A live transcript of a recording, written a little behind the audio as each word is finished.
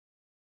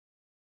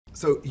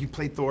So you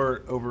played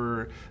Thor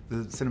over the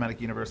cinematic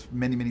universe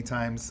many, many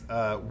times.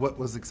 What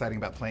was exciting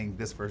about playing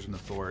this version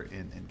of Thor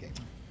in Endgame?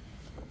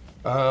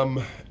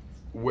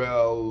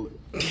 Well,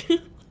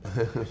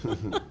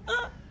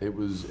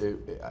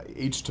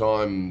 each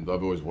time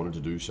I've always wanted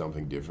to do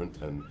something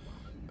different, and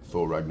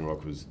Thor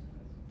Ragnarok was,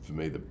 for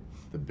me, the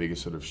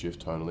biggest sort of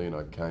shift tonally. And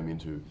I came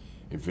into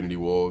Infinity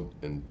War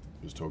and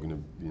was talking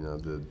to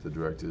the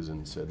directors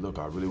and said, look,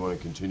 I really want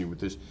to continue with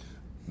this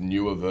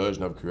newer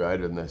version I've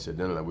created, and they said,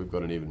 no, we've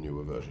got an even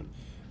newer version.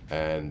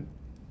 And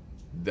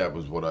that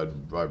was what I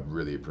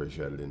really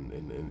appreciated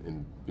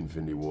in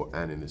Infinity War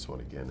and in this one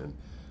again. And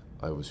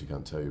I obviously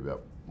can't tell you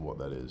about what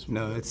that is.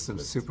 No, it's some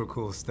super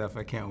cool stuff.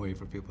 I can't wait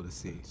for people to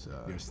see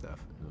your stuff.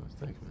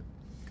 Thanks, man.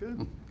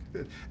 Good.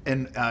 Good.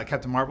 And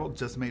Captain Marvel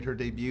just made her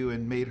debut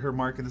and made her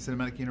mark in the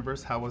cinematic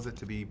universe. How was it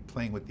to be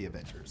playing with the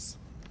Avengers?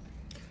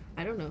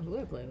 I don't know who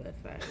I play with.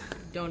 I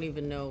don't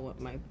even know what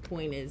my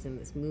point is in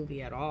this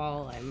movie at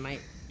all. I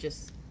might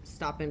just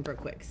stop in for a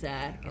quick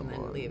sec and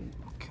then leave.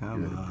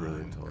 Come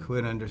on,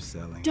 quit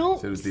underselling.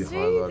 Don't it was the say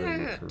highlight that.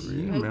 of your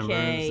career. You remember,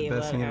 Okay, it's the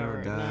best thing you've ever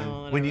whatever. done.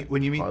 No,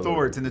 When you meet Highlight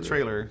Thor, of it's in the your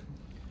trailer.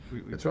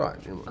 That's right.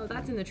 Oh,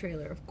 that's in the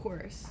trailer, of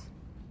course.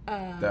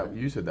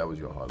 You said that was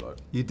your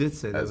highlight. You did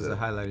say that was a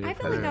highlight of your I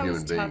felt like that career.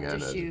 was human tough being to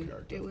and as a shoot.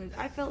 character.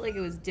 I felt like it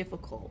was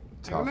difficult.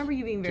 Tough. I remember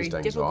you being very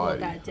Just difficult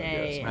anxiety, that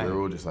day. I guess. We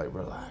were all just like,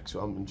 relax.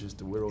 We're all It's human,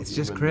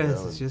 just Chris. you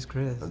know, It's just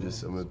Chris. I'm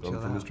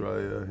Chill from out.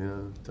 Australia. You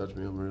know, touch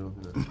me, I'm real.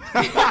 You know.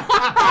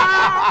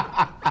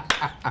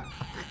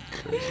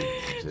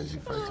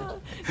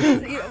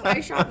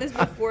 I shot this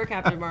before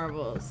Captain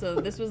Marvel, so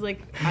this was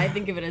like, I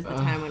think of it as the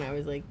time when I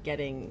was like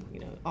getting,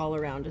 all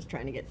around just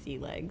trying to get sea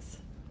legs.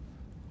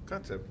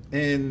 Gotcha.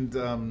 And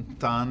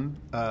Don,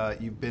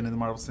 you've been in the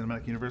Marvel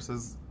Cinematic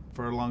Universes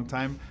for a long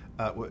time.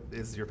 What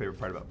is your favorite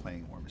part about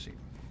playing War Machine?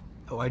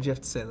 Oh, why'd you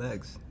have to say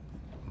legs?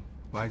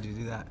 Why'd you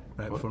do that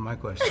right before my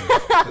question?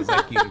 It was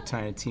like you were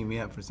trying to tee me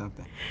up for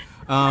something.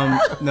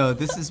 No,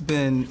 this has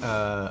been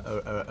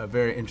a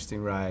very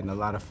interesting ride and a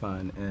lot of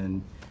fun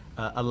and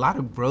a lot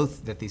of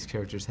growth that these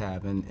characters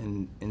have,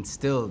 and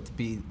still to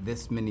be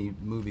this many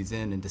movies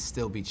in and to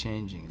still be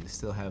changing and to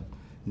still have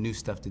new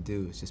stuff to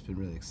do. It's just been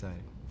really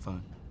exciting,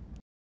 fun.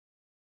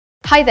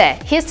 Hi there,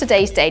 here's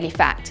today's Daily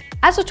Fact.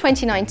 As of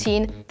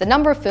 2019, the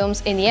number of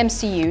films in the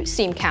MCU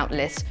seem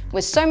countless,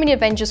 with so many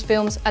Avengers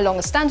films along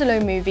with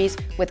standalone movies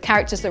with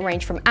characters that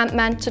range from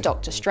Ant-Man to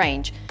Doctor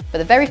Strange. But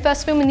the very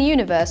first film in the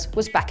universe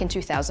was back in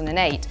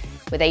 2008,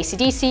 with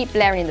AC/DC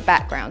blaring in the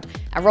background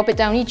and Robert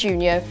Downey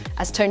Jr.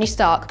 as Tony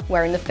Stark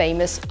wearing the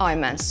famous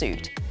Iron Man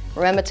suit.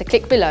 Remember to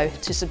click below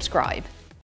to subscribe.